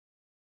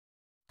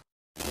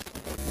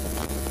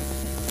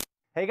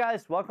Hey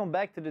guys, welcome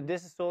back to the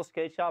Thisissoul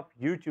Skate Shop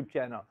YouTube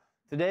channel.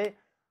 Today,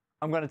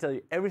 I'm going to tell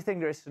you everything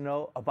there is to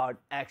know about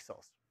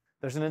axles.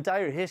 There's an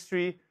entire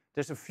history,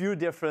 there's a few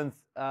different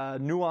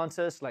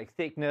nuances like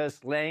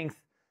thickness,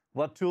 length,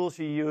 what tools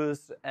you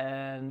use,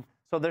 and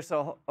so there's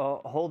a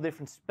whole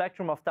different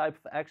spectrum of type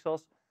of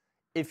axles.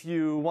 If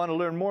you want to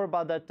learn more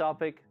about that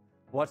topic,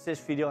 watch this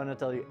video and I'll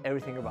tell you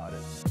everything about it.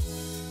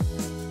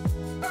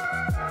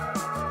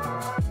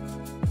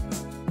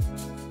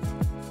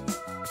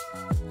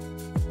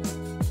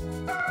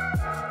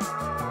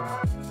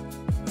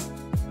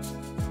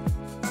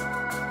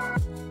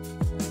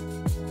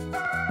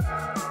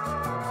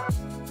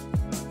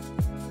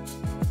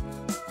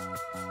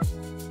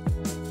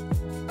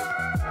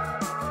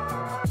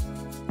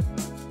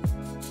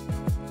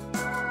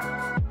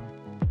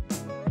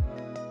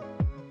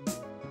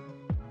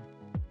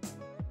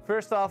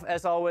 First off,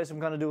 as always, I'm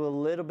going to do a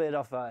little bit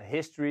of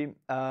history.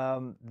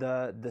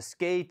 The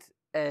skate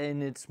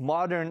in its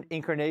modern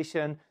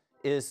incarnation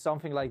is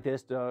something like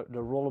this, the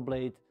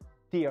rollerblade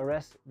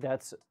TRS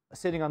that's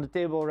sitting on the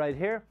table right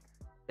here.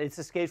 It's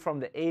a skate from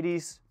the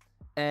 80s,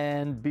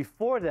 and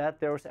before that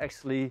there was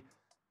actually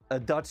a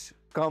Dutch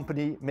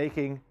company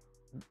making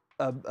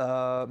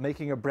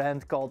a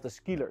brand called the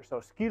Skieler.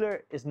 So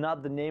Skieler is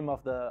not the name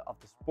of the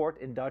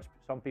sport in Dutch.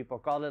 Some people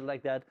call it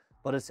like that,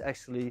 but it's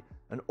actually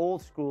an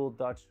old school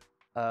Dutch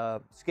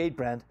skate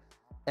brand.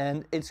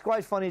 And it's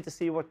quite funny to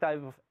see what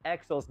type of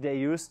axles they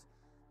used.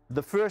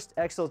 The first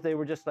axles, they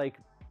were just like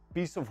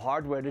piece of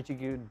hardware that you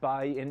could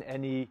buy in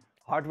any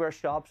hardware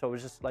shop. So it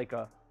was just like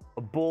a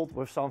bolt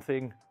with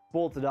something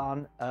bolted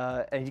on.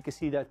 And you can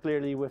see that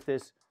clearly with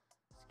this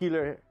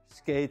Skieler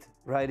skate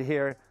right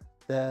here,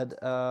 that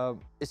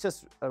it's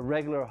just a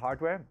regular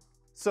hardware.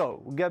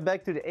 So we'll get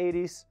back to the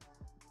 80s.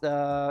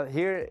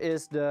 Here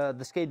is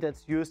the skate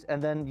that's used,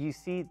 and then you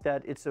see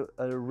that it's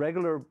a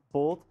regular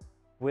bolt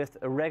with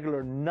a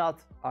regular nut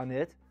on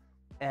it.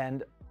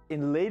 And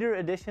in later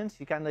editions,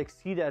 you kind of like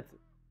see that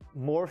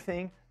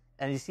morphing,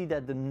 and you see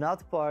that the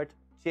nut part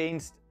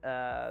changed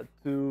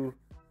to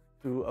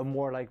a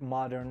more like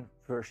modern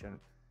version.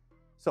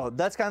 So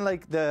that's kind of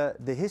like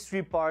the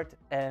history part.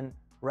 And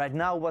right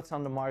now, what's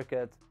on the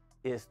market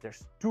is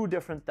there's two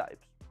different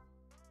types.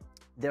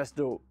 There's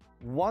the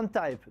one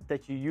type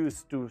that you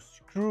use to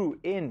screw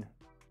in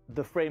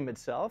the frame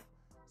itself.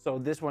 So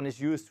this one is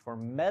used for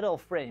metal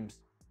frames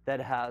that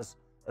has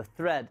a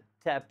thread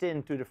tapped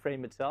into the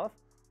frame itself.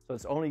 So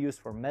it's only used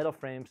for metal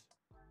frames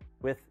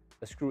with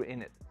a screw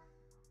in it.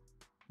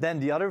 Then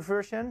the other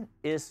version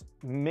is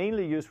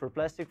mainly used for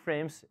plastic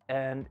frames,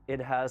 and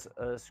it has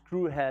a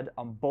screw head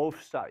on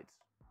both sides.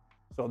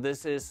 So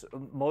this is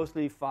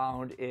mostly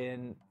found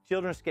in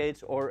children's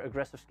skates or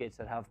aggressive skates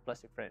that have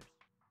plastic frames.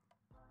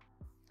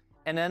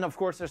 And then, of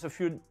course, there's a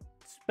few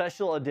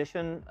special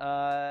edition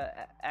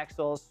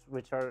axles,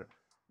 which are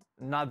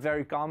not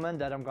very common,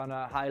 that I'm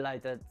gonna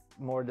highlight at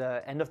more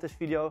the end of this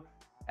video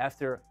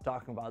after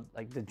talking about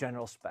like the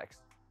general specs.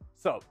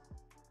 So,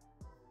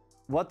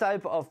 what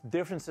type of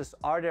differences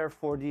are there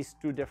for these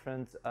two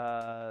different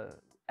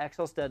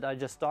axles that I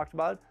just talked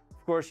about?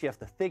 Of course, you have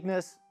the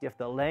thickness, you have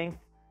the length,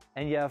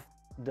 and you have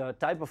the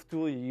type of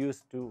tool you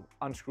use to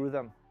unscrew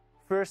them.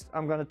 First,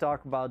 I'm gonna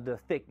talk about the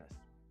thickness.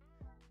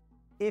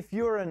 If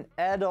you're an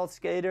adult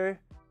skater,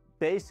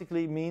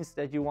 basically means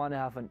that you want to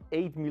have an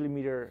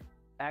 8mm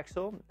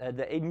axle.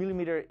 The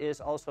 8mm is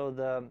also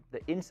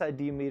the inside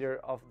diameter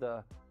of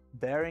the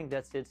bearing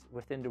that sits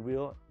within the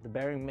wheel. The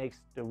bearing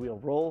makes the wheel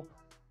roll,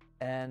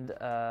 and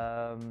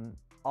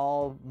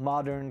all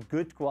modern,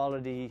 good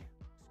quality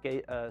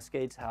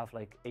skates have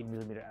like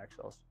 8mm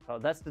axles. So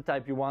that's the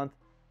type you want.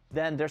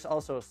 Then there's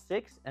also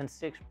 6 and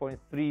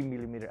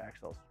 6.3mm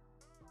axles.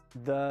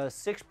 The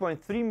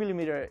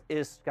 6.3mm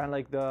is kind of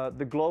like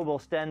the global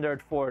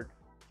standard for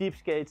cheap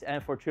skates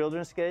and for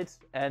children's skates,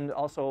 and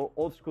also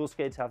old school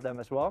skates have them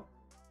as well.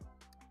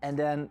 And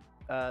then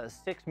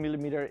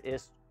 6mm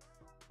is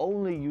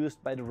only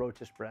used by the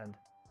Roaches brand.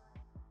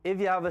 If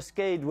you have a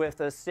skate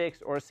with a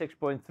 6 or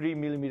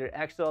 6.3mm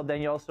axle,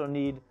 then you also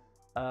need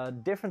a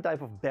different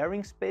type of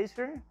bearing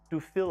spacer to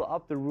fill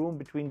up the room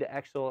between the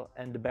axle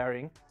and the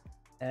bearing.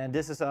 And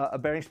this is a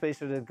bearing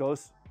spacer that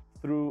goes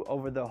through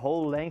over the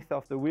whole length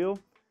of the wheel.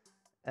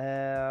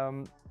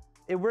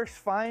 It works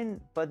fine,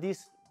 but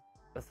these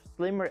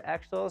slimmer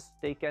axles,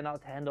 they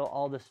cannot handle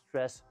all the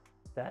stress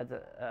that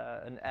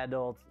an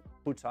adult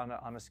puts on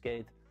a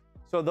skate.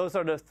 So those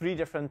are the three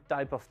different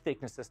type of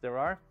thicknesses there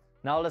are.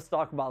 Now let's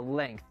talk about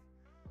length,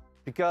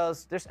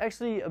 because there's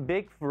actually a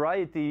big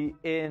variety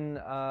in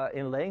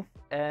length.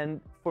 And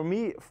for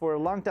me, for a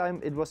long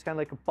time, it was kind of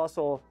like a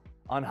puzzle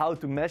on how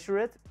to measure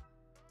it.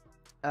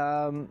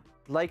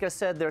 Like I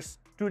said, there's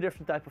two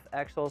different type of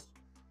axles,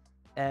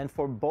 and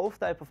for both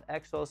type of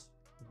axles,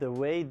 the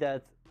way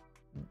that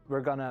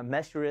we're gonna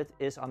measure it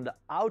is on the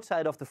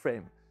outside of the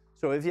frame.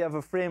 So if you have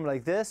a frame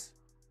like this,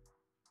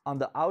 on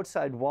the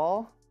outside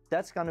wall,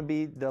 that's gonna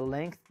be the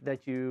length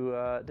that you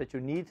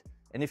need.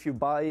 And if you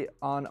buy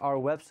on our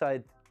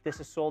website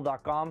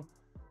thisissoul.com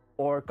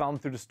or come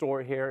to the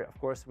store here, of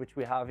course, which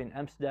we have in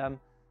Amsterdam,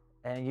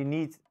 and you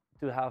need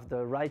to have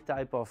the right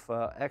type of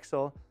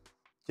axle.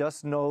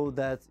 Just know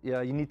that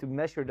you need to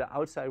measure the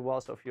outside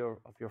walls of your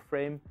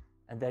frame,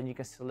 and then you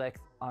can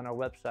select on our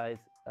website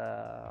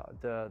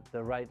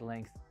the right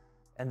length.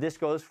 And this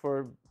goes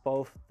for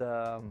both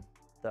the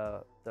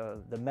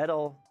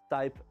metal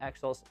type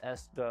axles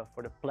as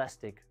for the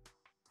plastic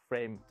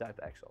frame type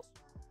axles.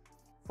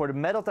 For the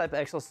metal type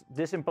axles,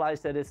 this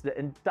implies that it's the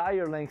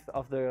entire length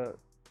of the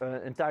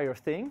entire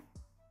thing.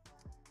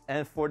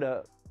 And for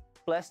the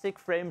plastic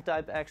frame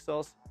type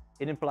axles,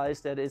 it implies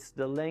that it's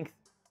the length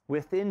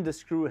within the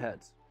screw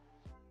heads.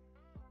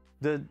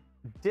 The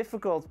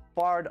difficult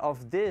part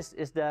of this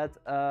is that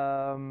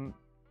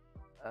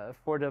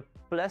for the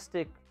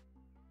plastic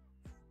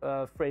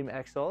frame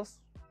axles,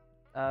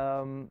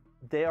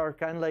 they are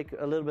kind of like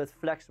a little bit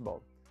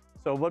flexible.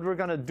 So what we're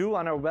gonna do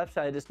on our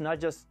website is not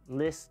just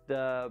list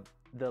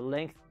the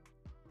length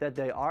that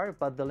they are,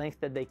 but the length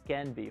that they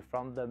can be,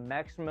 from the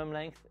maximum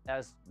length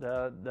as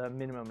the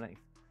minimum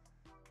length.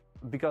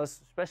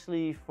 Because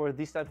especially for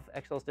these type of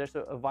axles, there's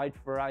a wide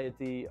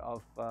variety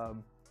of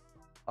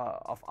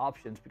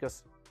options,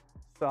 because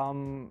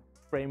some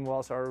frame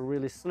walls are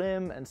really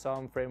slim and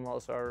some frame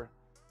walls are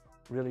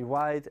really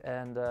wide,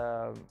 and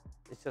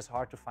it's just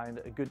hard to find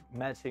a good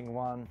matching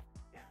one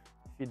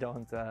if you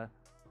don't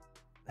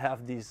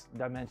have these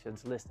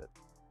dimensions listed.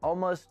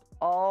 Almost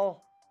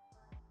all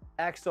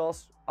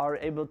axles are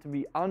able to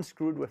be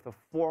unscrewed with a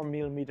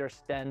 4mm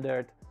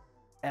standard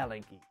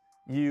Allen key.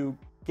 You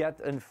get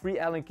a free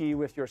Allen key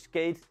with your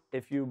skate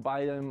if you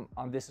buy them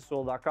on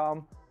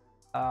Thisissoul.com.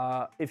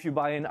 If you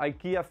buy an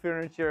IKEA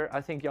furniture,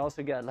 I think you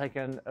also get like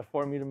a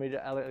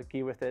 4mm Allen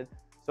key with it.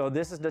 So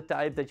this is the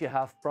type that you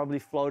have probably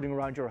floating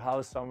around your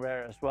house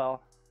somewhere as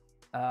well.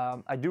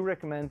 I do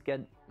recommend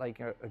get like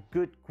a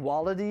good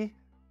quality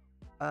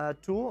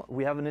tool.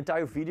 We have an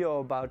entire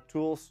video about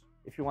tools.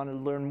 If you want to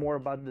learn more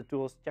about the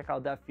tools, check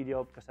out that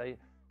video, because I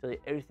tell you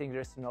everything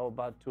there is to know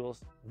about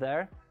tools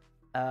there.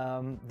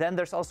 Then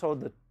there's also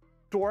the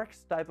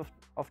Torx type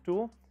of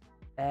tool,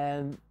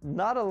 and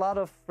not a lot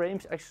of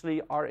frames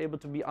actually are able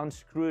to be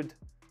unscrewed,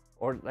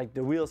 or like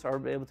the wheels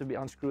are able to be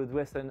unscrewed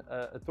with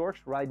a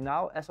Torx right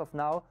now, as of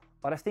now.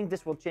 But I think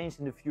this will change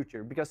in the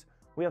future, because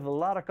we have a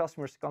lot of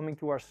customers coming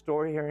to our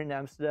store here in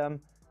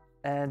Amsterdam,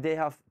 and they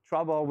have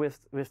trouble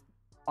with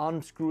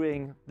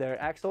unscrewing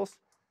their axles.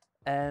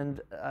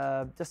 And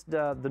just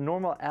the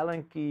normal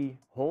Allen key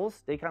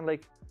holes, they kind of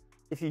like,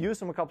 if you use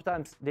them a couple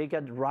times, they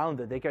get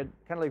rounded, they get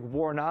kind of like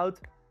worn out,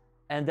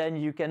 and then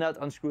you cannot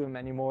unscrew them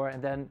anymore,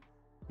 and then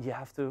you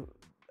have to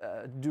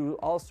do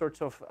all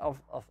sorts of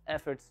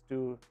efforts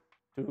to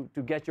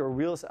get your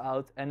wheels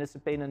out, and it's a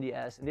pain in the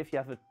ass. And if you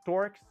have a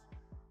Torx,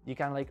 you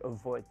can like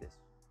avoid this.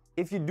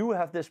 If you do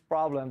have this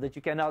problem that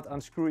you cannot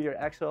unscrew your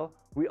axle,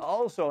 we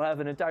also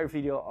have an entire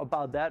video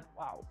about that.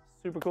 Wow,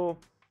 super cool.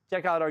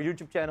 Check out our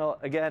YouTube channel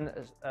again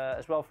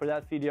as well for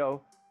that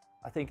video.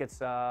 I think it's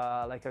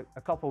like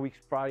a couple weeks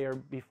prior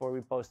before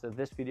we posted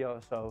this video,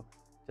 so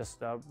just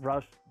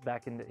browse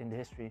back in the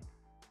history,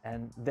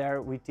 and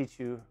there we teach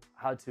you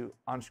how to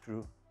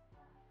unscrew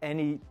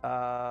any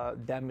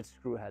damaged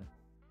screw head.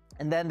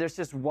 And then there's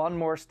just one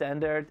more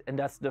standard, and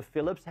that's the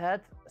Phillips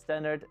head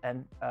standard.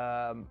 And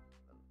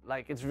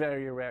like, it's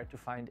very rare to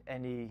find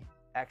any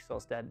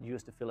axles that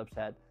use the Phillips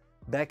head.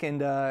 Back in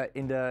the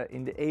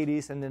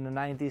 80s and in the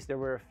 90s, there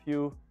were a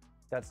few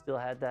that still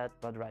had that,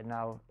 but right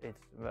now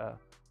it's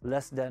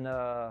less than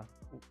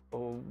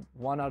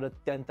 1 out of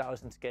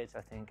 10,000 skates,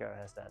 I think,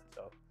 has that.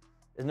 So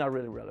it's not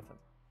really relevant.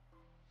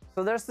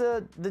 So there's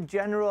the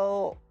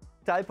general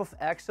type of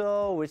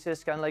axle, which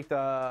is kind of like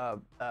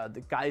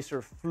the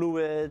Geyser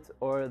fluid,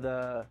 or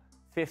the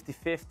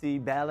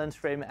 50-50 balance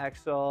frame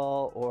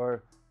axle,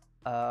 or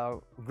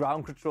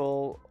ground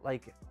control,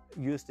 like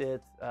used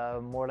it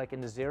more like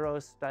in the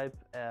zeros type.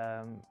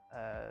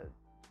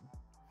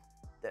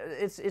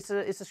 It's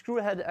a screw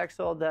head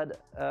axle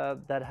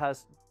that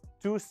has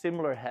two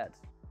similar heads.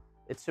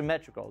 It's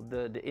symmetrical.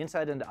 The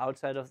inside and the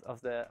outside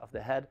of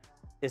the head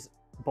is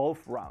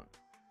both round.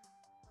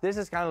 This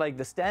is kind of like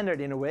the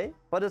standard in a way,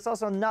 but it's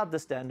also not the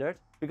standard,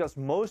 because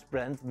most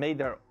brands made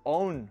their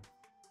own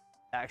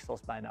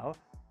axles by now,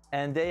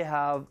 and they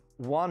have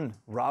one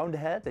round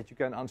head that you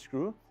can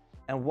unscrew,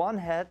 and one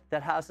head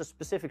that has a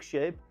specific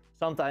shape,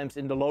 sometimes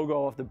in the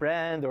logo of the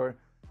brand, or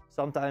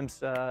sometimes,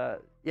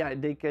 yeah,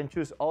 they can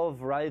choose all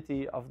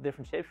variety of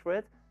different shapes for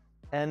it.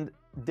 And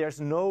there's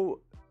no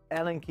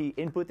Allen key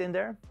input in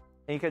there,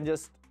 and you can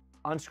just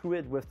unscrew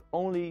it with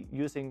only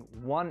using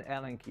one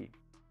Allen key.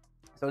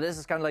 So this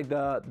is kind of like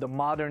the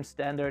modern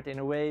standard in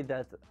a way,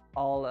 that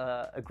all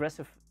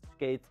aggressive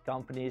skate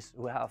companies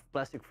who have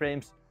plastic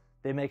frames,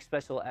 they make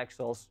special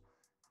axles,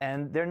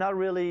 and they're not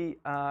really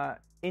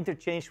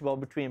interchangeable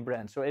between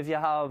brands. So if you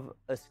have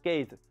a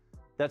skate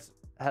that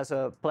has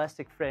a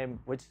plastic frame,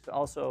 which is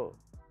also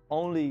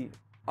only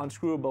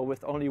unscrewable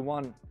with only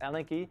one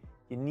Allen key,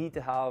 you need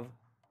to have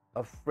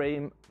a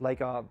frame, like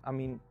a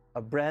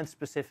brand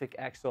specific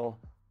axle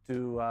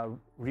to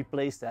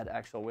replace that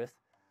axle with.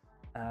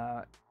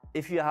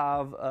 If you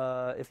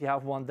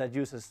have one that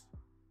uses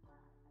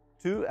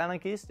 2 Allen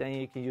keys, then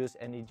you can use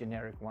any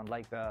generic one,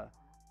 like the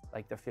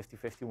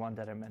 50/50 one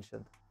that I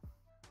mentioned.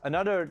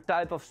 Another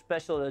type of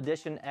special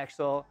edition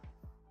axle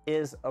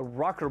is a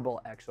rockerable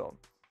axle.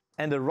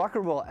 And the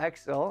rockerable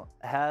axle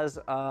has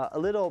a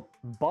little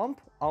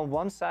bump on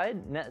one side,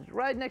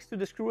 right next to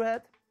the screw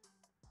head.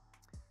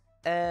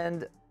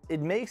 And it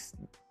makes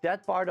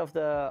that part of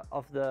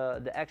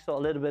the axle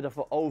a little bit of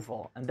an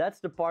oval. And that's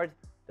the part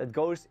that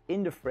goes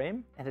in the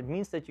frame. And it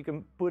means that you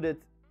can put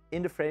it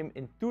in the frame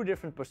in 2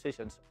 different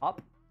positions,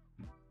 up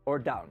or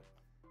down.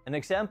 An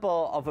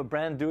example of a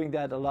brand doing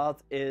that a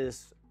lot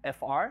is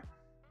FR.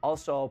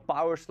 Also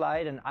Power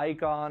Slide and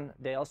Icon,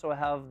 they also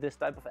have this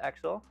type of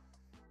axle.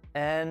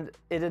 And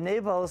it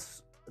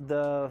enables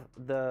the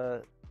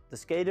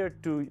skater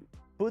to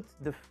put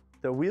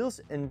the wheels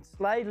in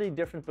slightly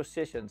different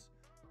positions.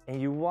 And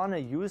you want to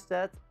use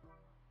that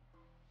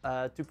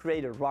to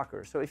create a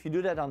rocker. So if you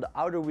do that on the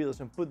outer wheels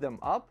and put them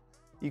up,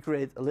 you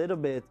create a little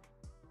bit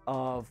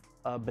of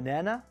a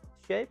banana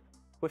shape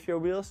with your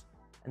wheels.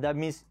 And that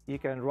means you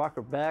can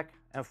rocker back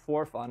and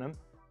forth on them.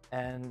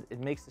 And it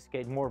makes the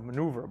skate more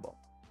maneuverable.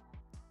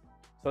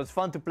 So it's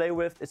fun to play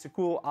with. It's a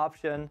cool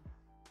option.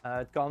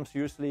 It comes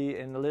usually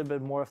in a little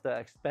bit more of the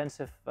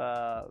expensive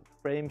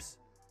frames.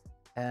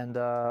 And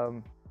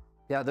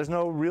yeah, there's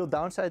no real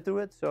downside to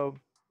it. So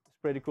it's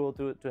pretty cool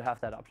to have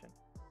that option.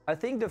 I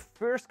think the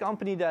first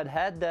company that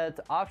had that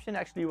option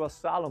actually was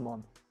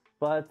Salomon.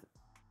 But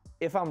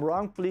if I'm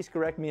wrong, please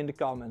correct me in the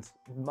comments.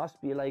 It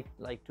must be like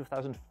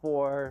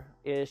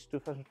 2004-ish,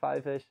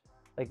 2005-ish,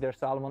 like their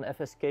Salomon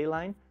FSK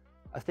line.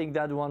 I think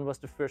that one was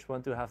the first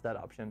one to have that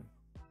option.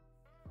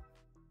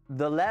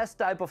 The last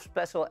type of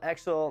special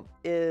axle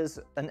is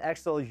an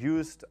axle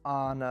used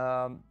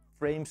on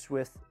frames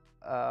with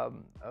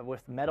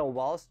metal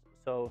walls.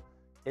 So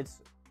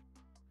it's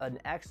an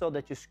axle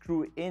that you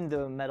screw in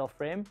the metal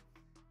frame.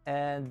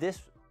 And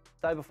this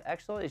type of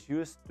axle is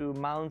used to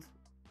mount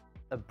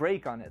a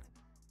brake on it.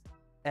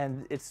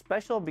 And it's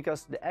special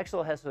because the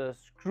axle has a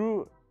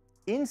screw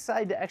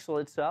inside the axle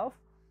itself.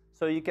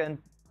 So you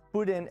can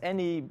put in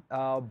any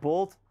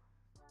bolt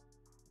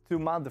to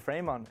mount the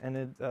frame on. And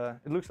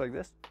it looks like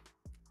this.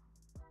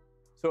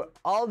 So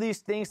all these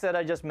things that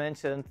I just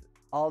mentioned,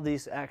 all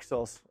these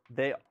axles,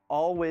 they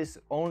always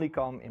only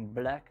come in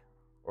black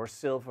or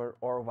silver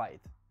or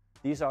white.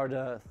 These are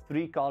the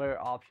 3 color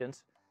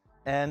options.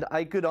 And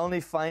I could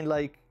only find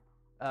like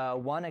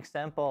one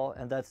example,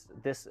 and that's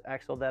this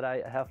axle that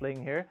I have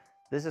laying here.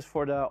 This is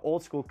for the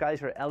old school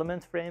Kaiser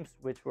Element frames,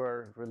 which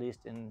were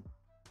released in,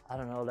 I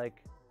don't know,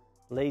 like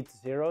late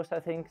zeros, I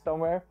think,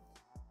 somewhere.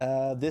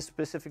 This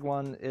specific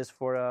one is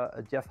for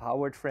a Jeff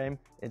Howard frame.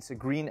 It's a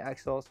green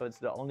axle, so it's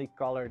the only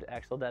colored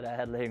axle that I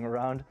had laying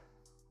around.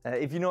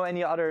 If you know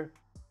any other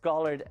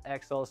colored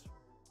axles,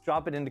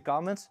 drop it in the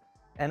comments.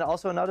 And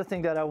also another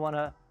thing that I want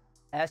to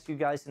ask you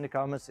guys in the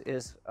comments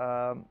is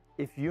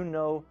if you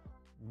know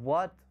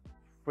what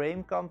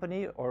frame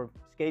company or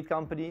skate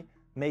company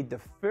made the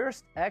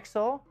first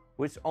axle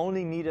which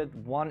only needed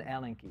 1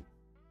 Allen key.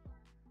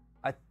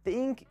 I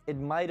think it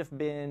might have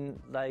been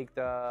like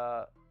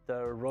the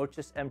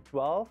Roaches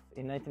M12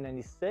 in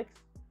 1996,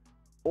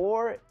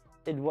 or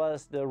it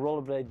was the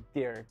Rollerblade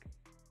Dirk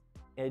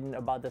in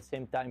about that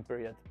same time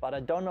period. But I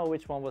don't know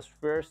which one was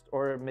first,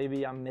 or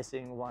maybe I'm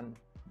missing one.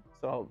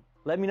 So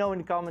let me know in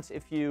the comments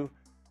if you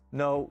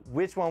know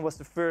which one was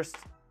the first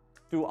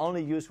to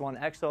only use 1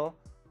 axle.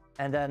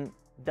 And then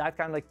that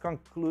kind of like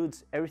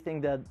concludes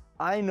everything that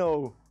I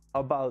know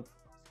about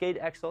skate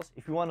axles.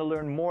 If you want to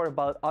learn more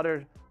about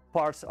other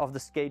parts of the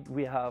skate,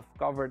 we have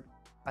covered,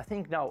 I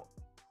think now,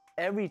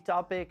 every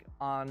topic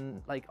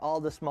on like all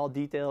the small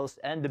details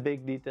and the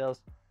big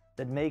details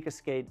that make a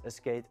skate a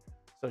skate.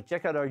 So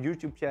check out our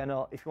YouTube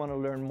channel if you want to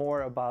learn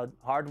more about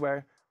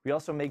hardware. We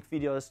also make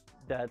videos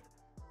that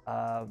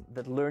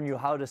learn you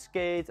how to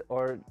skate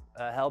or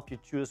help you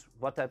choose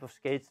what type of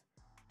skates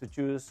to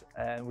choose.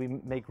 And we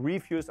make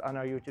reviews on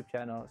our YouTube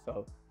channel.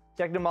 So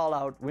check them all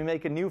out. We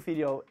make a new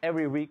video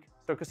every week.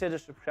 So consider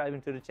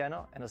subscribing to the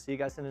channel, and I'll see you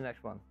guys in the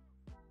next one.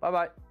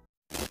 Bye-bye.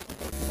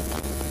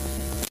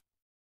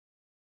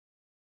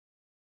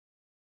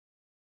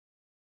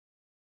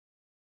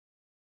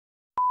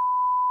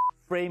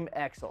 Frame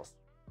axles,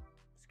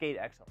 skate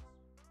axles.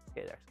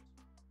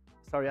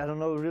 Sorry, I don't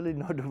really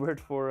know the word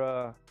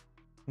for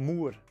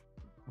moer.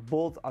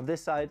 Bolt on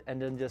this side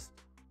and then just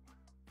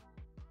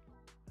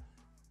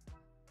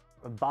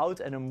a bout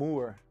and a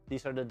moer.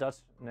 These are the Dutch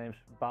names.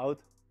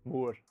 Bout,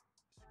 moer.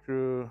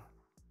 Screw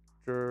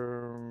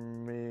terminology.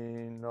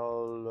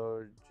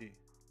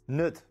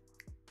 Nut.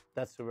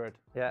 That's the word.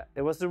 Yeah,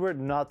 it was the word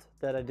nut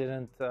that I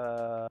didn't.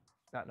 No.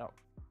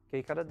 Can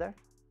you cut it there?